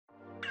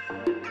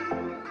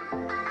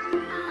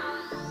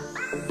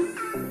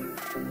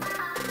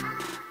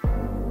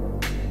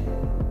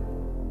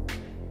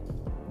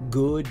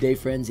Good day,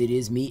 friends. It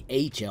is me,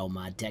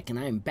 HLModTech, and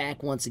I am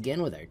back once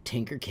again with our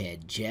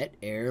Tinkercad jet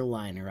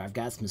airliner. I've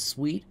got some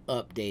sweet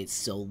updates,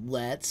 so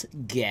let's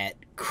get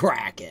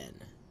cracking.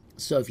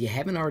 So if you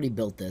haven't already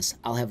built this,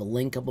 I'll have a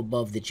link up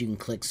above that you can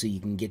click so you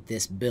can get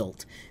this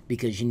built,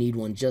 because you need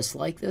one just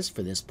like this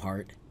for this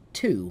part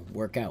to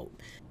work out.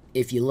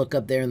 If you look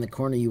up there in the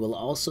corner, you will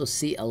also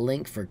see a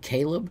link for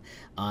Caleb.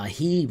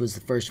 He was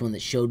the first one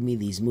that showed me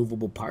these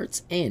movable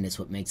parts, and it's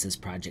what makes this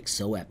project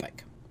so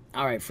epic.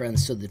 Alright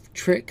friends, so the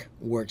trick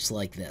works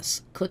like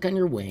this. Click on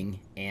your wing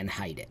and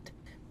hide it.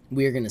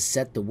 We are going to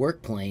set the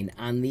work plane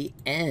on the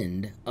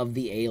end of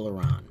the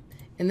aileron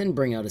and then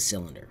bring out a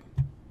cylinder.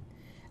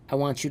 I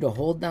want you to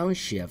hold down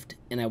shift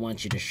and I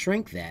want you to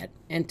shrink that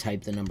and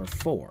type the number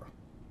 4.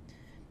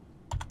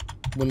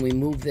 When we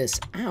move this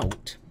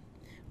out,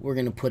 we're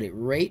going to put it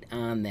right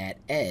on that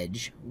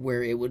edge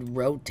where it would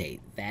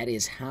rotate. That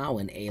is how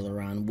an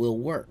aileron will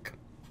work.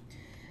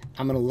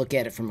 I'm going to look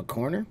at it from a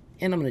corner,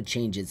 and I'm going to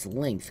change its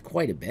length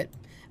quite a bit.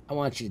 I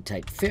want you to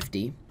type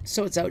 50,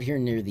 so it's out here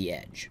near the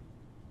edge.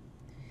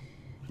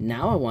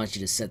 Now I want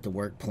you to set the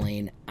work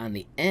plane on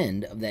the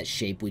end of that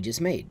shape we just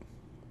made.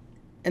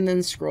 And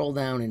then scroll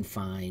down and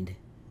find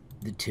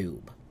the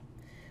tube.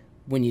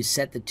 When you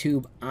set the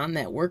tube on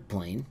that work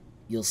plane,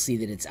 you'll see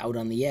that it's out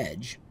on the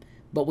edge,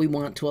 but we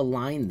want to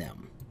align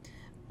them.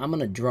 I'm going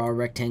to draw a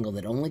rectangle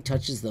that only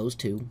touches those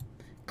two,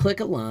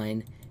 click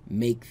Align,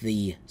 make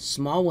the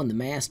small one the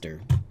master.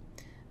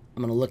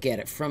 I'm going to look at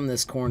it from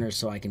this corner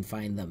so I can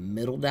find the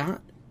middle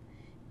dot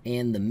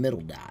and the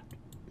middle dot.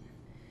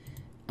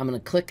 I'm going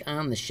to click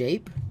on the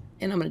shape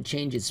and I'm going to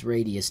change its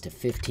radius to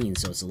 15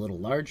 so it's a little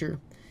larger.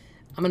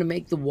 I'm going to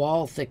make the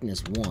wall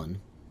thickness 1.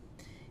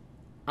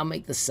 I'll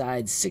make the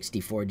sides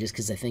 64 just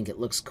because I think it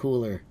looks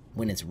cooler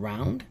when it's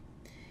round.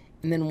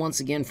 And then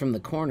once again from the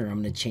corner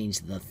I'm going to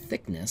change the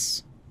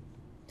thickness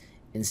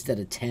instead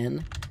of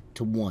 10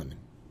 to 1.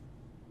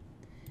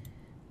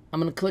 I'm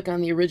going to click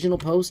on the original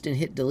post and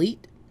hit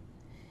delete.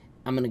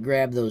 I'm going to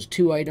grab those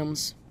two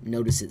items.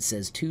 Notice it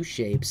says two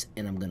shapes,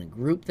 and I'm going to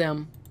group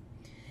them.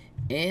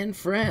 And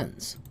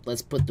friends,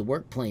 let's put the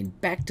work plane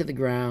back to the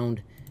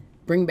ground,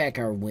 bring back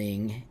our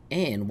wing,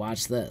 and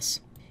watch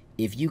this.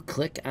 If you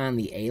click on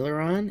the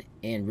aileron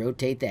and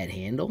rotate that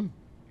handle,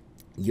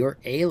 your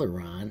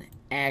aileron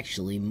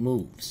actually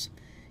moves.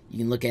 You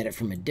can look at it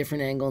from a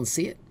different angle and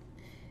see it.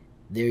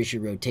 There's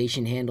your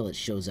rotation handle. It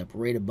shows up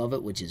right above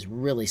it, which is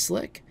really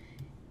slick.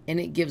 And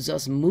it gives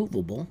us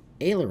movable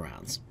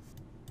ailerons.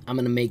 I'm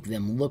going to make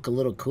them look a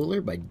little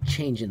cooler by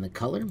changing the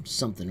color,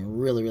 something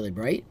really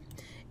bright.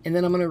 And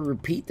then I'm going to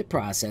repeat the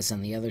process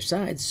on the other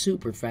side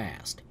super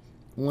fast.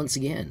 Once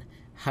again,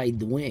 hide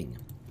the wing,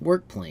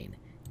 work plane,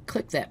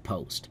 click that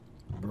post,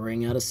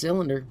 bring out a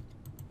cylinder,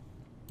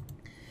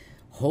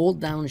 hold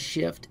down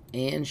shift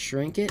and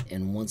shrink it,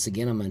 and once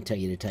again I'm going to tell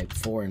you to type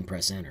 4 and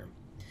press enter.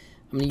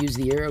 I'm going to use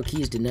the arrow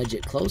keys to nudge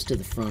it close to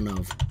the front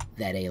of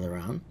that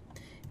aileron.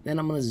 Then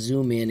I'm going to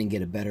zoom in and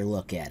get a better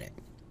look at it.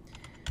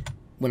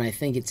 When I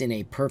think it's in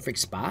a perfect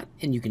spot,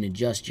 and you can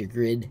adjust your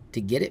grid to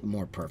get it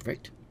more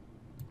perfect,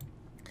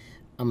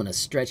 I'm going to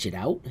stretch it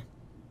out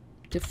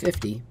to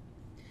 50,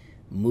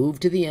 move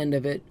to the end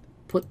of it,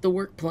 put the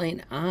work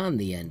plane on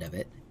the end of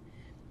it,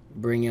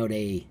 bring out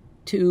a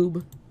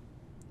tube,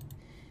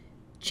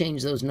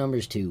 change those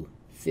numbers to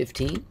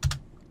 15,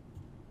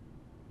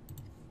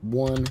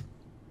 1,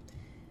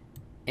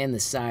 and the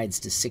sides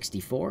to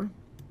 64.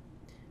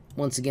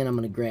 Once again, I'm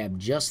going to grab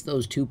just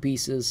those two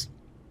pieces,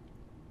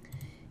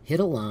 hit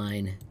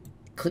Align,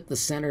 click the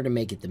center to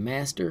make it the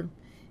master,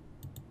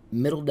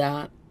 middle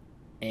dot,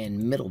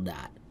 and middle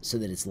dot so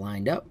that it's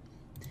lined up.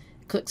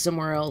 Click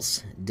somewhere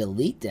else,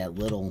 delete that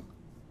little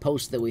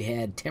post that we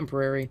had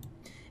temporary,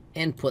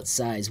 and put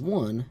size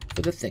 1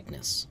 for the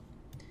thickness.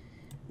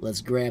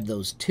 Let's grab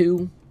those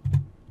two,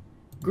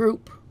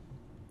 group,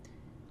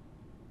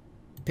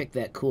 pick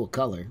that cool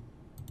color,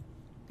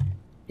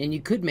 and you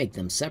could make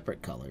them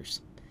separate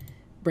colors.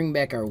 Bring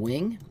back our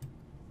wing,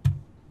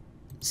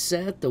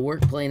 set the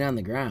work plane on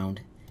the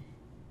ground,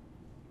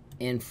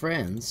 and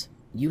friends,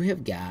 you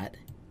have got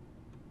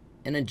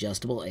an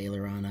adjustable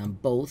aileron on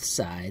both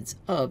sides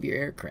of your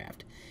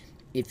aircraft.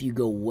 If you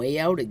go way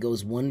out, it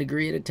goes 1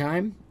 degree at a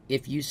time.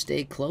 If you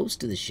stay close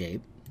to the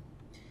shape,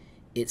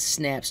 it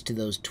snaps to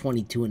those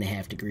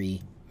 22.5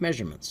 degree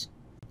measurements.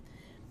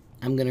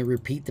 I'm going to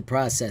repeat the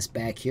process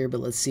back here,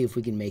 but let's see if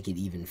we can make it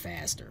even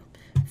faster.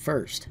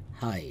 First,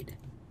 hide,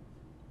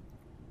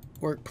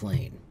 work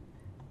plane,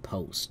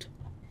 post,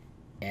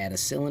 add a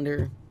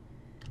cylinder,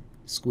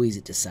 squeeze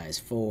it to size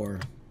 4,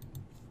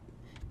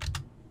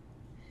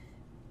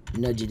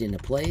 nudge it into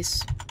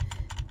place,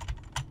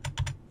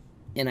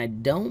 and I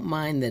don't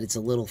mind that it's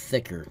a little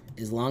thicker.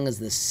 As long as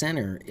the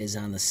center is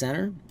on the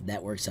center,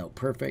 that works out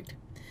perfect.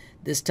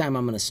 This time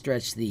I'm going to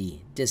stretch the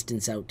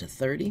distance out to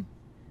 30,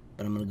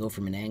 but I'm going to go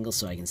from an angle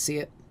so I can see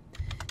it.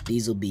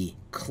 These will be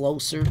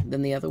closer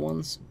than the other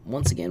ones.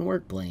 Once again,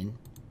 work plane,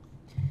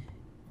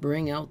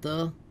 bring out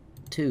the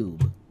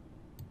tube.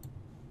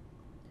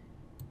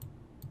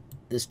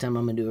 This time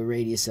I'm going to do a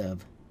radius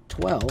of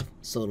 12,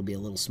 so it'll be a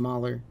little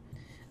smaller.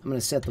 I'm going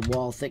to set the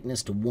wall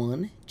thickness to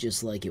 1,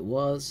 just like it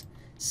was.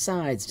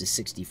 Sides to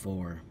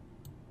 64.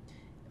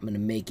 I'm going to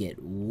make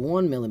it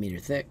 1 millimeter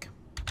thick.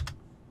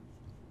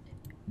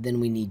 Then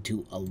we need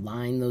to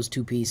align those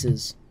two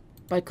pieces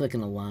by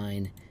clicking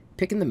Align,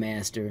 picking the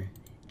master,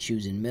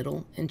 choosing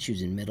middle, and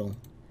choosing middle.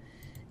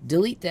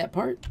 Delete that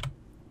part,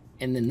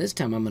 and then this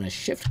time I'm going to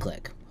shift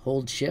click.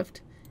 Hold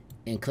shift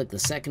and click the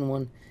second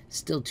one.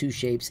 Still two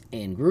shapes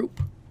and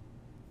group.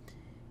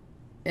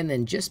 And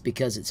then just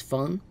because it's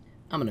fun,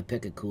 I'm going to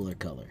pick a cooler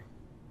color.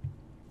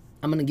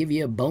 I'm going to give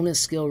you a bonus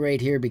skill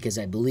right here because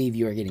I believe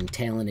you are getting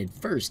talented.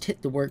 First,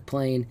 hit the work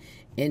plane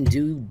and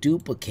do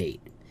duplicate.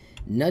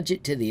 Nudge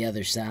it to the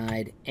other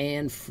side.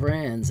 And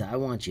friends, I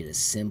want you to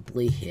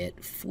simply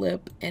hit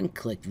flip and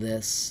click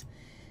this.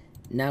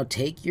 Now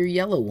take your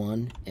yellow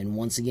one and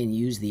once again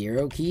use the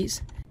arrow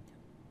keys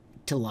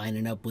to line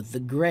it up with the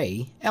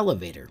gray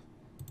elevator.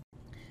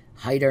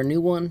 Hide our new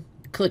one,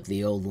 click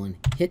the old one,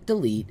 hit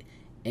delete,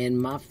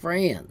 and my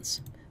friends,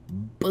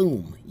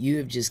 boom, you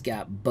have just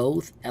got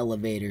both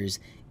elevators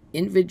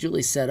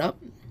individually set up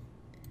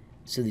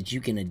so that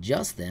you can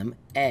adjust them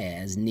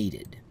as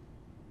needed.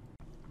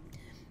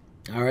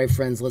 Alright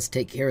friends, let's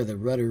take care of the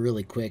rudder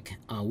really quick.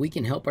 We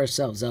can help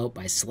ourselves out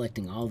by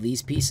selecting all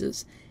these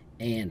pieces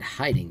and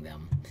hiding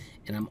them.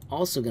 And I'm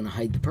also going to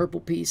hide the purple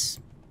piece,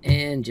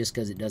 and just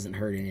because it doesn't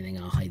hurt anything,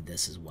 I'll hide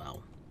this as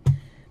well.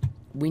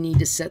 We need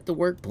to set the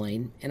work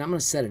plane, and I'm going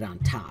to set it on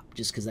top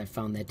just because I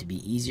found that to be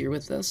easier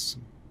with this.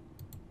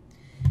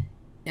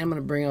 And I'm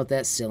going to bring out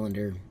that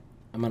cylinder.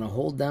 I'm going to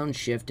hold down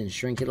shift and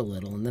shrink it a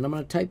little, and then I'm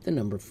going to type the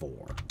number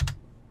 4.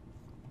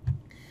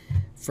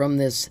 From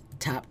this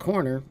top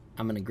corner,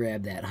 I'm going to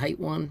grab that height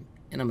one,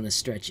 and I'm going to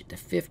stretch it to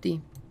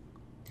 50.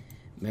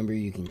 Remember,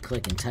 you can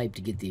click and type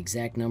to get the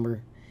exact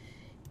number.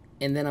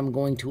 And then I'm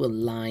going to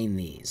align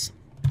these.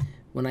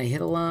 When I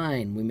hit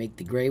align, we make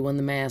the gray one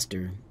the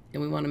master,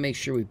 and we want to make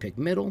sure we pick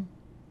middle,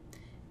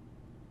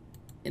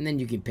 and then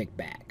you can pick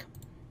back.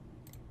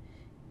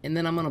 And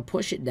then I'm going to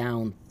push it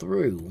down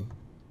through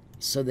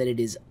so that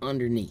it is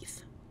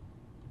underneath.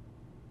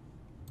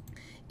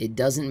 It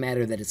doesn't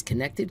matter that it's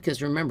connected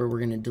because remember, we're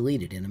going to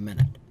delete it in a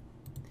minute.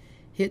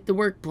 Hit the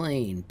work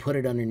plane, put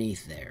it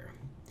underneath there.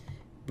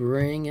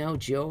 Bring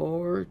out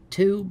your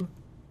tube.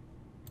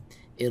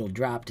 It'll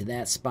drop to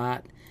that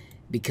spot.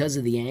 Because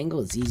of the angle,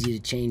 it's easy to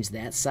change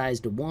that size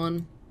to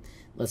 1.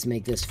 Let's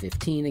make this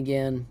 15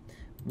 again.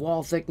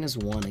 Wall thickness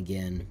 1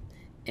 again.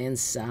 And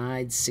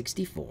side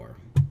 64.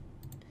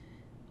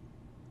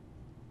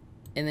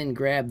 And then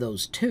grab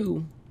those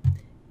two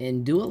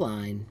and do a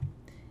line.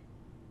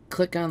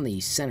 Click on the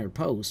center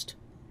post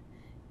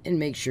and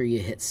make sure you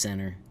hit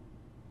center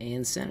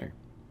and center.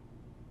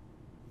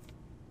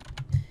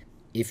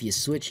 If you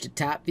switch to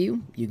top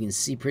view, you can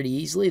see pretty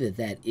easily that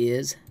that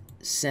is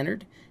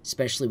centered,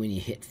 especially when you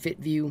hit fit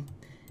view.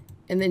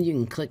 And then you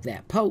can click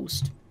that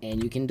post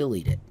and you can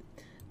delete it.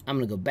 I'm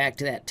going to go back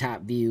to that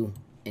top view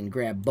and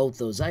grab both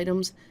those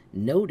items.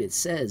 Note it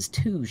says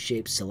 2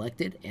 shapes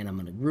selected, and I'm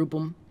going to group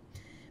them.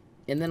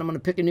 And then I'm going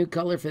to pick a new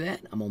color for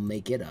that. I'm going to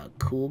make it a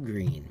cool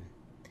green.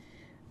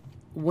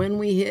 When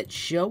we hit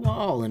show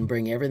all and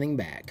bring everything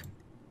back,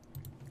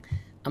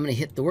 I'm going to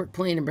hit the work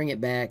plane and bring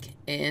it back,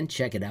 and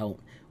check it out.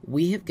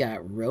 We have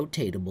got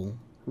rotatable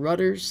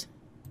rudders,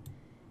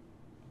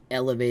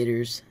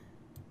 elevators,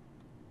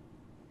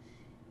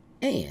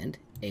 and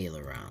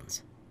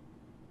ailerons.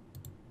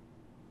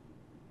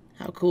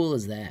 How cool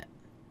is that?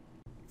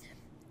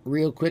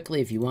 Real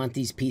quickly, if you want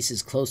these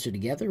pieces closer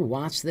together,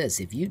 watch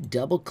this. If you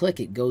double click,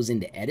 it goes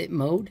into edit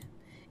mode,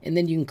 and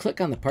then you can click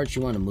on the parts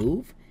you want to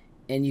move,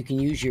 and you can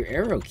use your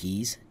arrow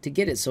keys to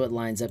get it so it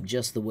lines up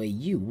just the way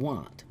you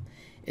want.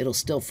 It'll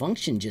still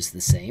function just the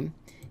same.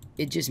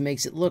 It just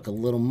makes it look a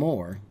little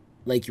more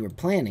like you were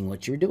planning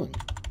what you were doing.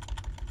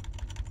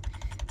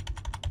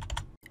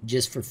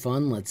 Just for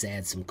fun, let's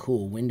add some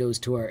cool windows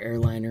to our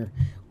airliner.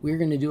 We're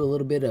going to do a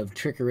little bit of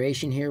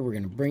trickeration here. We're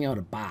going to bring out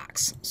a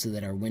box so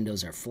that our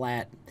windows are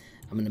flat.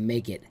 I'm going to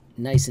make it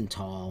nice and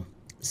tall,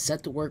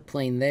 set the work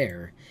plane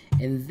there,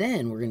 and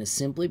then we're going to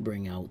simply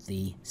bring out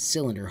the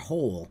cylinder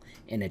hole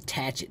and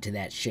attach it to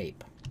that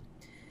shape.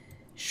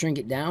 Shrink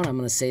it down. I'm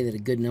going to say that a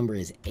good number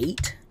is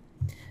 8,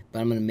 but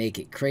I'm going to make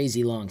it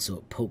crazy long so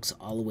it pokes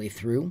all the way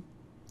through.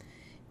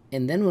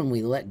 And then when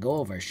we let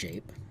go of our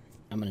shape,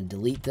 I'm going to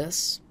delete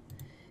this,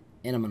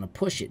 and I'm going to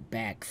push it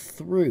back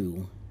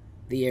through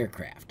the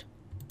aircraft.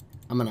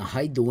 I'm going to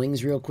hide the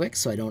wings real quick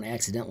so I don't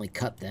accidentally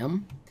cut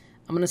them.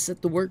 I'm going to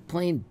set the work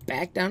plane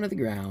back down to the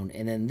ground,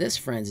 and then this,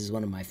 friends, is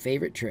one of my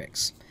favorite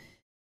tricks.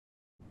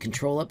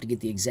 Control up to get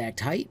the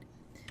exact height,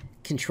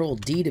 Control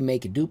D to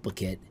make a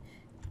duplicate,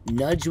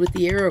 nudge with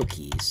the arrow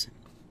keys,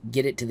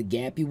 get it to the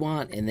gap you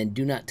want, and then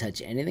do not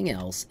touch anything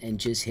else, and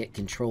just hit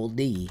Control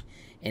D,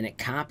 and it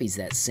copies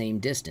that same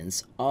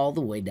distance all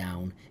the way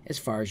down as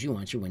far as you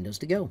want your windows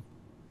to go.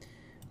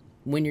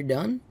 When you're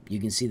done, you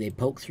can see they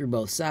poke through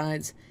both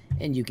sides,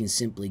 and you can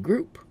simply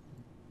group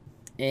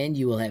And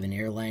you will have an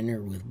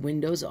airliner with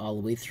windows all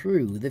the way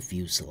through the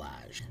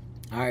fuselage.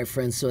 Alright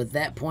friends, so at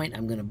that point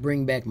I'm going to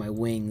bring back my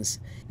wings.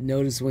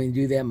 Notice when you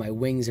do that my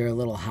wings are a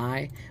little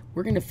high.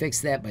 We're going to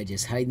fix that by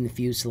just hiding the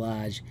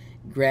fuselage,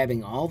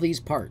 grabbing all these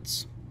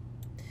parts,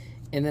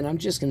 and then I'm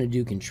just going to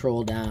do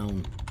control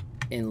down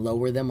and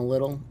lower them a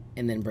little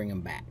and then bring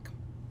them back.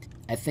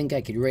 I think I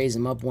could raise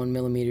them up 1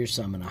 millimeter,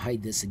 so I'm going to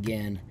hide this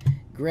again,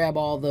 grab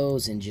all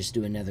those and just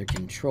do another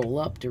control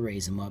up to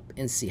raise them up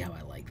and see how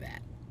I like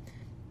that.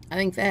 I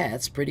think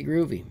that's pretty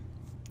groovy.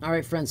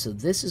 Alright friends, so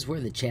this is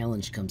where the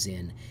challenge comes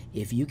in.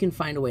 If you can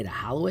find a way to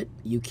hollow it,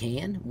 you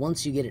can.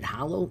 Once you get it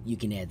hollow, you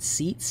can add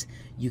seats.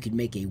 You can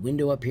make a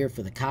window up here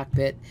for the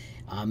cockpit.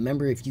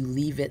 Remember, if you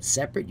leave it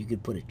separate, you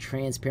could put a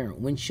transparent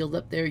windshield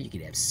up there. You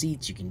could have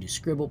seats. You can do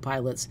scribble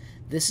pilots.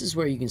 This is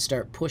where you can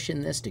start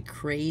pushing this to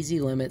crazy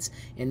limits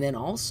and then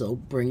also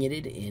bringing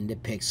it into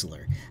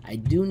Pixlr. I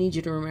do need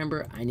you to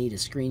remember, I need a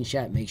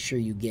screenshot. Make sure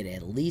you get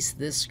at least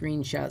this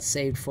screenshot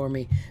saved for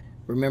me.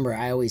 Remember,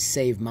 I always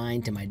save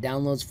mine to my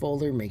downloads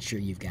folder. Make sure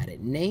you've got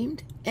it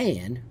named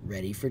and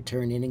ready for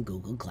turn-in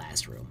Google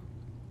Classroom.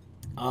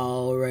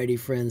 Alrighty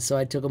friends, so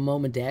I took a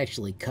moment to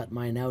actually cut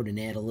mine out and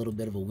add a little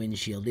bit of a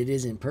windshield. It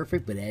isn't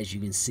perfect, but as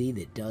you can see,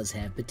 that does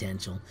have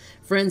potential.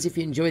 Friends, if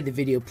you enjoyed the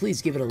video,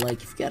 please give it a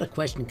like. If you've got a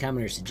question,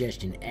 comment, or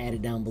suggestion, add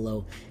it down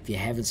below. If you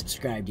haven't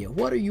subscribed yet,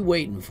 what are you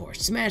waiting for?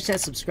 Smash that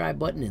subscribe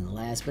button, and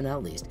last but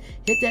not least,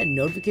 hit that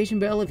notification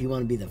bell if you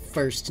want to be the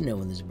first to know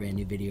when there's a brand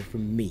new video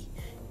from me,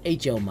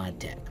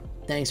 HLModTech.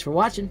 Thanks for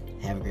watching.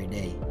 Have a great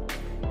day.